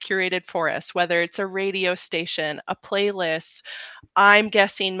music that's curated for us, whether it's a radio station, a playlist. I'm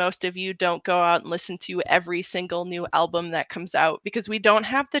guessing most of you don't go out and listen to every single new album that comes out because we don't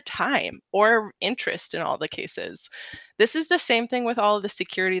have the time or interest in all the cases. This is the same thing with all of the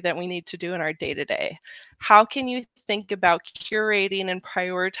security that we need to do in our day-to-day. How can you think about curating and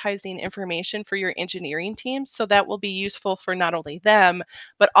prioritizing information for your engineering team so that will be useful for not only them,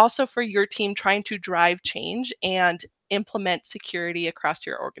 but also for your team trying to drive change and implement security across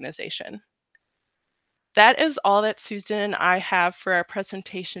your organization? That is all that Susan and I have for our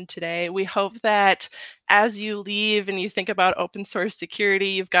presentation today. We hope that as you leave and you think about open source security,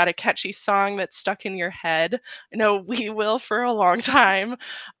 you've got a catchy song that's stuck in your head. I know we will for a long time.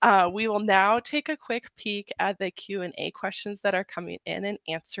 We will now take a quick peek at the Q&A questions that are coming in and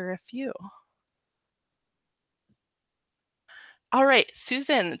answer a few. All right,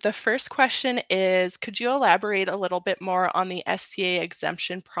 Susan, the first question is, could you elaborate a little bit more on the SCA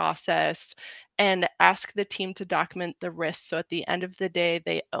exemption process and ask the team to document the risk so at the end of the day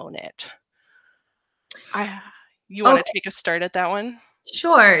they own it? I You want to take a start at that one?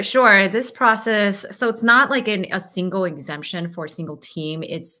 Sure, sure. This process, so it's not like a single exemption for a single team.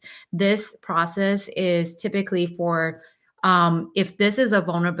 This process is typically for if this is a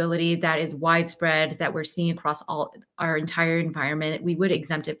vulnerability that is widespread that we're seeing across all our entire environment, we would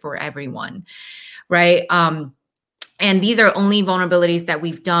exempt it for everyone, right? And these are only vulnerabilities that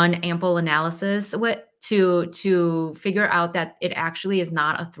we've done ample analysis with to figure out that it actually is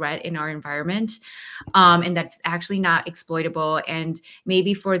not a threat in our environment, and that's actually not exploitable. And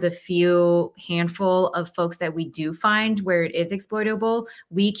maybe for the few handful of folks that we do find where it is exploitable,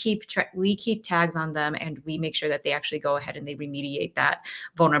 we keep tags on them, and we make sure that they actually go ahead and they remediate that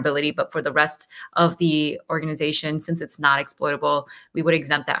vulnerability. But for the rest of the organization, since it's not exploitable, we would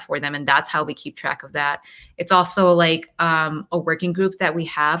exempt that for them, and that's how we keep track of that. It's also like a working group that we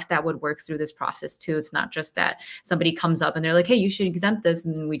have that would work through this process too. It's not just that somebody comes up and they're like, hey, you should exempt this,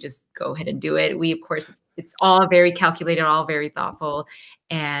 and then we just go ahead and do it. We, of course, it's all very calculated, all very thoughtful.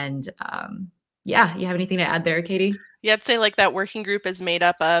 And yeah, you have anything to add there, Katie? Yeah, I'd say like that working group is made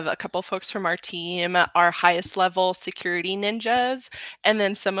up of a couple folks from our team, our highest level security ninjas, and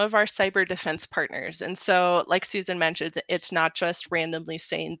then some of our cyber defense partners. And so, like Susan mentioned, it's not just randomly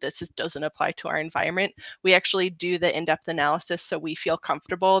saying doesn't apply to our environment. We actually do the in-depth analysis so we feel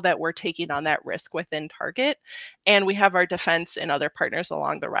comfortable that we're taking on that risk within Target. And we have our defense and other partners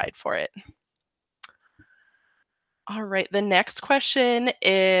along the ride for it. All right, the next question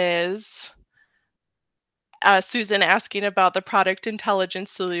is Susan asking about the product intelligence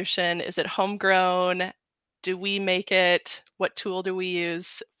solution. Is it homegrown? Do we make it? What tool do we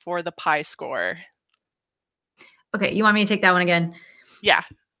use for the Pi score? Okay, you want me to take that one again? Yeah.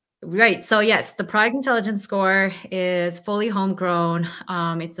 Right. So yes, the product intelligence score is fully homegrown.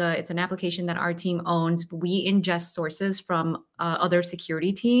 It's an application that our team owns. We ingest sources from other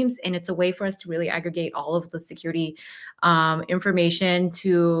security teams, and it's a way for us to really aggregate all of the security information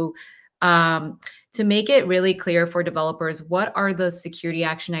to make it really clear for developers what are the security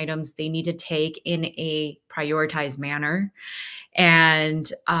action items they need to take in a prioritized manner.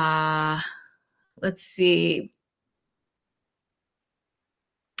 And let's see.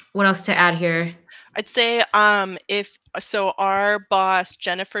 What else to add here? I'd say if so, our boss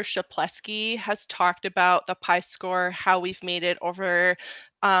Jennifer Shapleski has talked about the Pi score, how we've made it over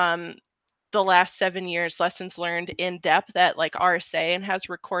the last 7 years, lessons learned in depth at like RSA, and has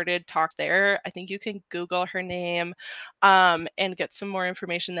recorded talk there. I think you can Google her name and get some more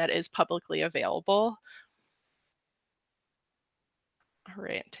information that is publicly available. All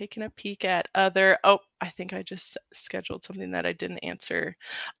right, taking a peek at other, oh, I think I just scheduled something that I didn't answer.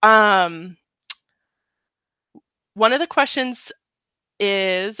 One of the questions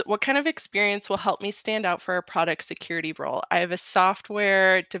is what kind of experience will help me stand out for a product security role? I have a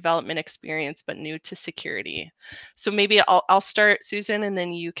software development experience, but new to security. So maybe I'll start, Susan, and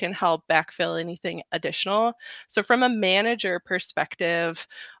then you can help backfill anything additional. So from a manager perspective,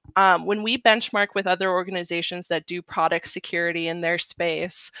 when we benchmark with other organizations that do product security in their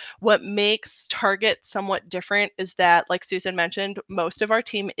space, what makes Target somewhat different is that, like Susan mentioned, most of our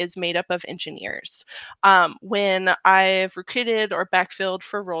team is made up of engineers. When I've recruited or backfilled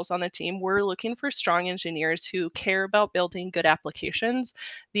for roles on the team, we're looking for strong engineers who care about building good applications.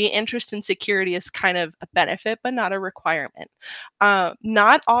 The interest in security is kind of a benefit, but not a requirement.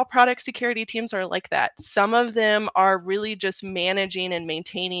 Not all product security teams are like that. Some of them are really just managing and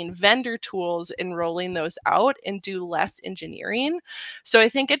maintaining vendor tools and rolling those out and do less engineering. So I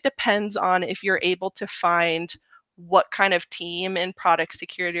think it depends on if you're able to find what kind of team in product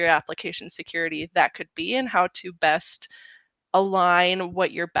security or application security that could be, and how to best align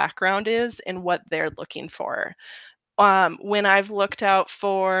what your background is and what they're looking for. When I've looked out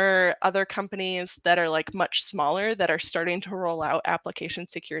for other companies that are like much smaller that are starting to roll out application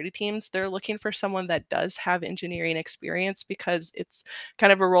security teams, they're looking for someone that does have engineering experience because it's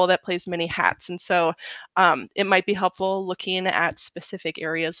kind of a role that plays many hats. And so it might be helpful looking at specific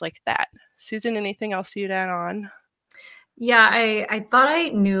areas like that. Susan, anything else you'd add on? Yeah, I thought I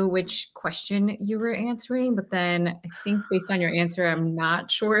knew which question you were answering, but then I think based on your answer, I'm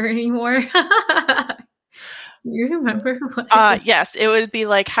not sure anymore. You remember what? Yes, it would be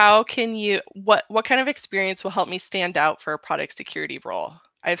like, how can you, what kind of experience will help me stand out for a product security role?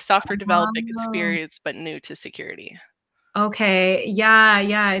 I have software development Oh, experience, but new to security. okay.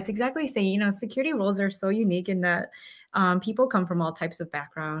 Yeah. It's exactly saying, security roles are so unique in that people come from all types of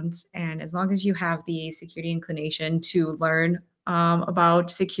backgrounds. And as long as you have the security inclination to learn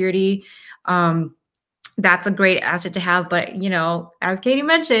about security, um, that's a great asset to have. But you know, as Katie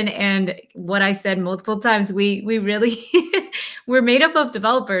mentioned, and what I said multiple times, we really we're made up of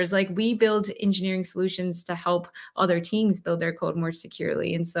developers. Like, we build engineering solutions to help other teams build their code more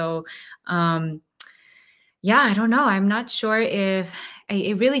securely. And so yeah, I don't know. I'm not sure if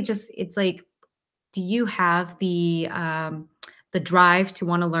it really just, it's like, do you have the drive to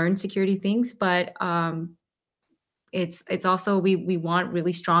want to learn security things? But it's also, we want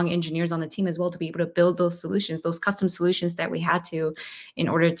really strong engineers on the team as well to be able to build those solutions, those custom solutions that we had to, in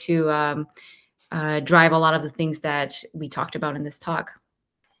order to drive a lot of the things that we talked about in this talk.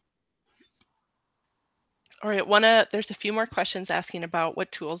 All right, there's a few more questions asking about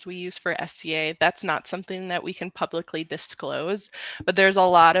what tools we use for SCA. That's not something that we can publicly disclose, but there's a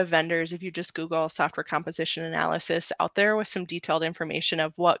lot of vendors, if you just Google software composition analysis, out there with some detailed information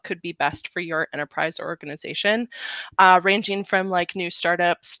of what could be best for your enterprise or organization, ranging from like new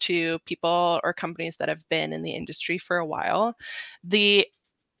startups to people or companies that have been in the industry for a while. The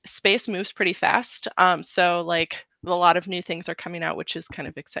space moves pretty fast. So like a lot of new things are coming out, which is kind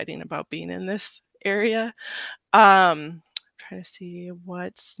of exciting about being in this area. Trying to see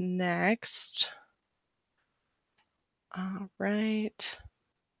what's next. All right.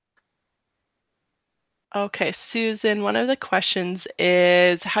 Okay, Susan, one of the questions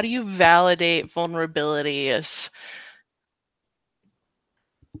is, how do you validate vulnerabilities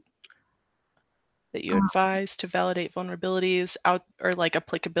that you advise to validate vulnerabilities out, or like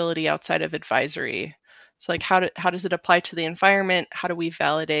applicability outside of advisory? So like how does it apply to the environment? How do we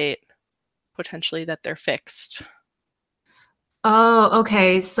validate potentially that they're fixed? Oh,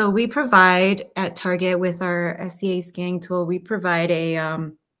 okay. So we provide at Target with our SCA scanning tool, we provide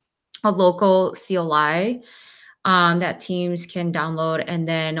a local CLI that teams can download. And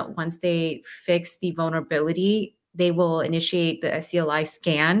then once they fix the vulnerability, they will initiate the CLI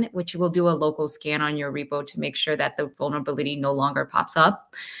scan, which will do a local scan on your repo to make sure that the vulnerability no longer pops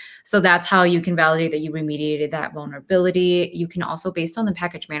up. So that's how you can validate that you remediated that vulnerability. You can also, based on the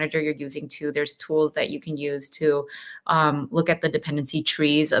package manager you're using too, there's tools that you can use to look at the dependency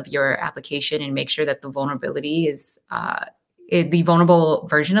trees of your application and make sure that the vulnerability is the vulnerable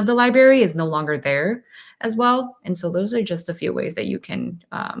version of the library is no longer there as well. And so those are just a few ways that you can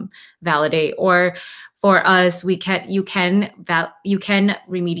validate. Or for us, you can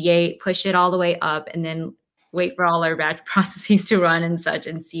remediate, push it all the way up, and then wait for all our batch processes to run and such,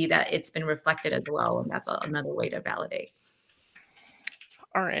 and see that it's been reflected as well. And that's another way to validate.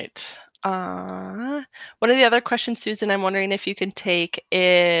 All right. One of the other questions, Susan, I'm wondering if you can take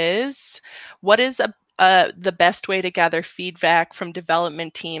is, what is the best way to gather feedback from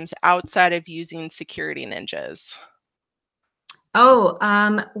development teams outside of using security ninjas? Oh,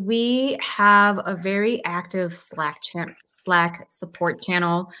 we have a very active Slack support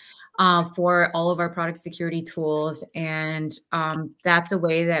channel for all of our product security tools. And that's a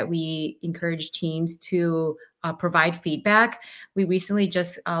way that we encourage teams to provide feedback. We recently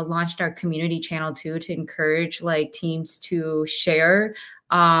just launched our community channel too, to encourage like teams to share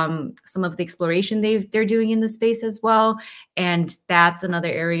some of the exploration they're doing in the space as well. And that's another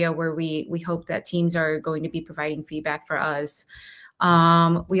area where we hope that teams are going to be providing feedback for us.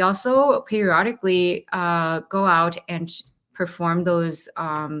 We also periodically go out and perform those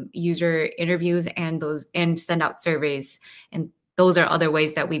user interviews and send out surveys. And those are other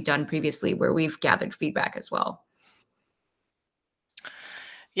ways that we've done previously where we've gathered feedback as well.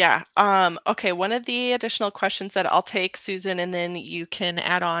 Yeah. Okay. One of the additional questions that I'll take, Susan, and then you can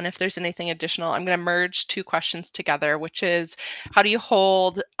add on if there's anything additional. I'm going to merge two questions together, which is, how do you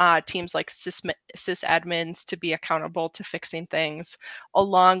hold teams like sysadmins to be accountable to fixing things,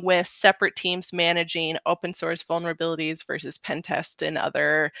 along with separate teams managing open source vulnerabilities versus pen test and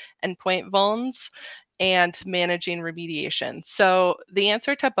other endpoint vulns, and managing remediation? So the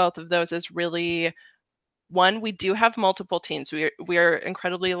answer to both of those is really, one, we do have multiple teams. We are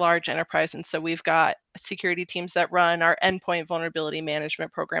incredibly large enterprise, and so we've got security teams that run our endpoint vulnerability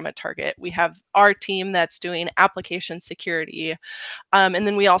management program at Target. We have our team that's doing application security, and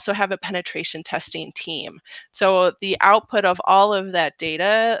then we also have a penetration testing team. So the output of all of that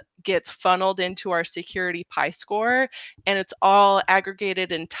data gets funneled into our security PI score, and it's all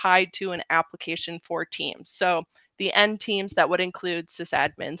aggregated and tied to an application for teams. So the end teams, that would include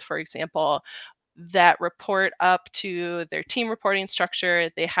sysadmins, for example, that report up to their team reporting structure.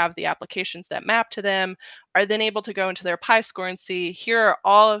 They have the applications that map to them, are then able to go into their PI score and see, here are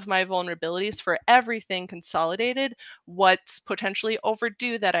all of my vulnerabilities for everything consolidated, what's potentially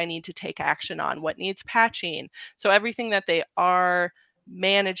overdue that I need to take action on, what needs patching. So everything that they are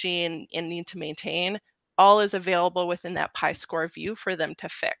managing and need to maintain, all is available within that PyScore view for them to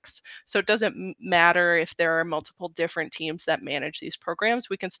fix. So it doesn't matter if there are multiple different teams that manage these programs,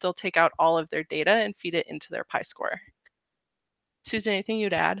 we can still take out all of their data and feed it into their PyScore. Susan, anything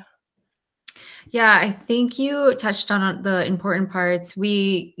you'd add? Yeah, I think you touched on the important parts. Our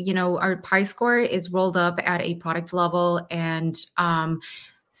PyScore is rolled up at a product level, and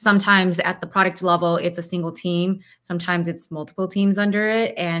sometimes at the product level, it's a single team. Sometimes it's multiple teams under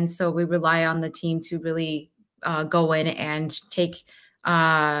it. And so we rely on the team to really go in and take,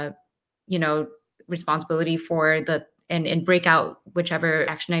 responsibility for and break out whichever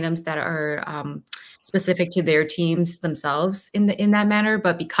action items that are specific to their teams themselves in that manner.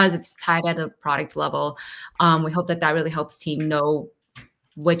 But because it's tied at a product level, we hope that really helps team know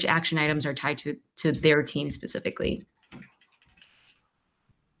which action items are tied to their team specifically.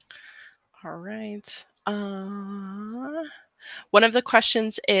 All right. One of the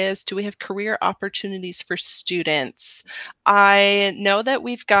questions is, do we have career opportunities for students? I know that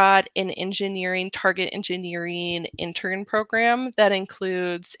we've got an target engineering intern program that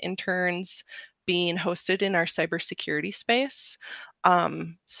includes interns being hosted in our cybersecurity space.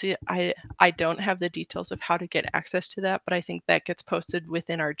 So I don't have the details of how to get access to that, but I think that gets posted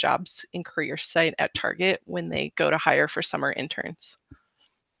within our jobs and career site at Target when they go to hire for summer interns.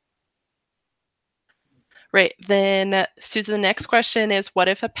 Right. Then, Susan, the next question is, what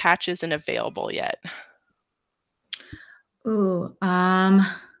if a patch isn't available yet? Ooh,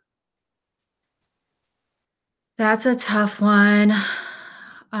 that's a tough one.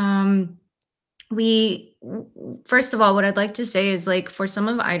 First of all, what I'd like to say is, like, for some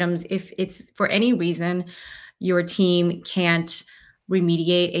of the items, if it's for any reason your team can't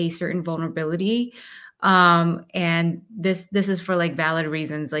remediate a certain vulnerability, and this is for like valid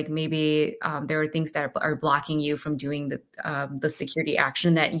reasons, like maybe there are things that are blocking you from doing the security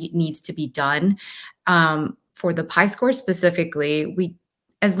action that needs to be done. For the PyScore specifically,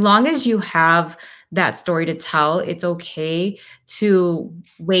 as long as you have that story to tell, it's okay to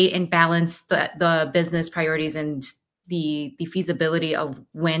wait and balance the business priorities and the feasibility of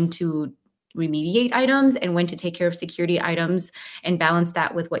when to remediate items and when to take care of security items, and balance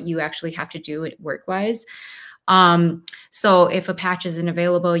that with what you actually have to do work-wise. So if a patch isn't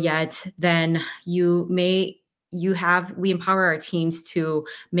available yet, then we empower our teams to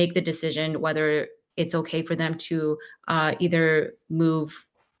make the decision whether it's okay for them to either move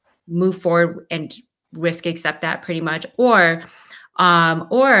forward and risk accept that pretty much, or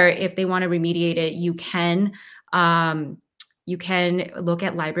if they want to remediate it, you can look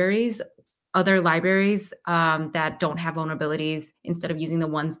at other libraries that don't have vulnerabilities, instead of using the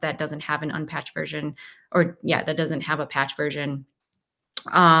ones that doesn't have an unpatched version, that doesn't have a patch version.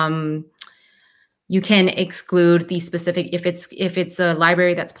 You can exclude the specific, if it's a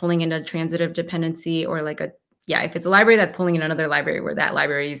library that's pulling in a transitive dependency, or if it's a library that's pulling in another library where that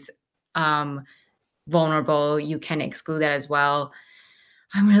library's vulnerable, you can exclude that as well.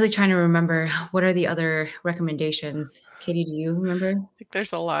 I'm really trying to remember, what are the other recommendations? Katie, do you remember? I think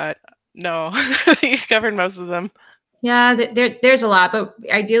there's a lot. No, you've covered most of them. Yeah, there's a lot, but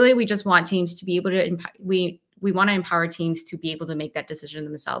ideally we just want teams to be able to, we want to empower teams to be able to make that decision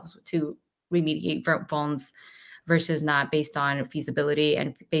themselves to remediate vulns, versus not based on feasibility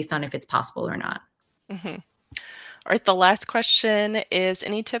and based on if it's possible or not. Mm-hmm. All right, the last question is,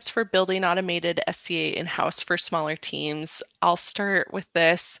 any tips for building automated SCA in-house for smaller teams? I'll start with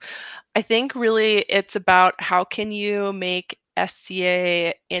this. I think really it's about how can you make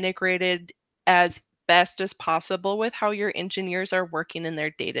SCA integrated as best as possible with how your engineers are working in their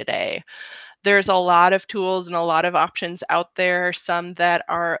day-to-day. There's a lot of tools and a lot of options out there, some that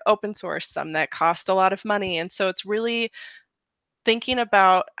are open source, some that cost a lot of money. And so it's really thinking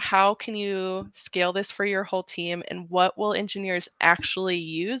about how can you scale this for your whole team, and what will engineers actually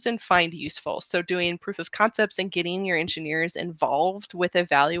use and find useful. So doing proof of concepts and getting your engineers involved with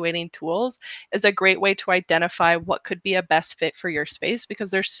evaluating tools is a great way to identify what could be a best fit for your space, because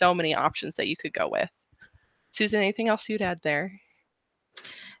there's so many options that you could go with. Susan, anything else you'd add there?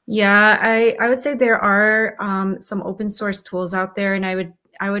 Yeah, I would say there are some open source tools out there, and I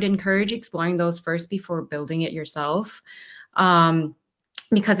would encourage exploring those first before building it yourself,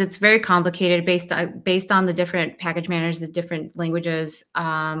 because it's very complicated based on the different package managers, the different languages.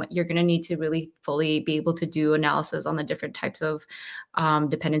 You're going to need to really fully be able to do analysis on the different types of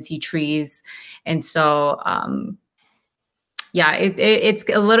dependency trees, and so yeah,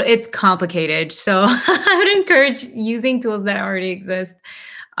 it's complicated. So I would encourage using tools that already exist.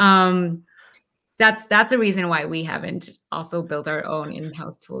 That's a reason why we haven't also built our own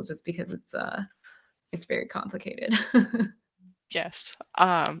in-house tool, just because it's very complicated. Yes.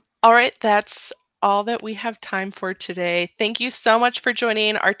 All right, that's all that we have time for today. Thank you so much for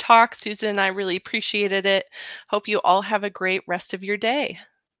joining our talk. Susan and I really appreciated it. Hope you all have a great rest of your day.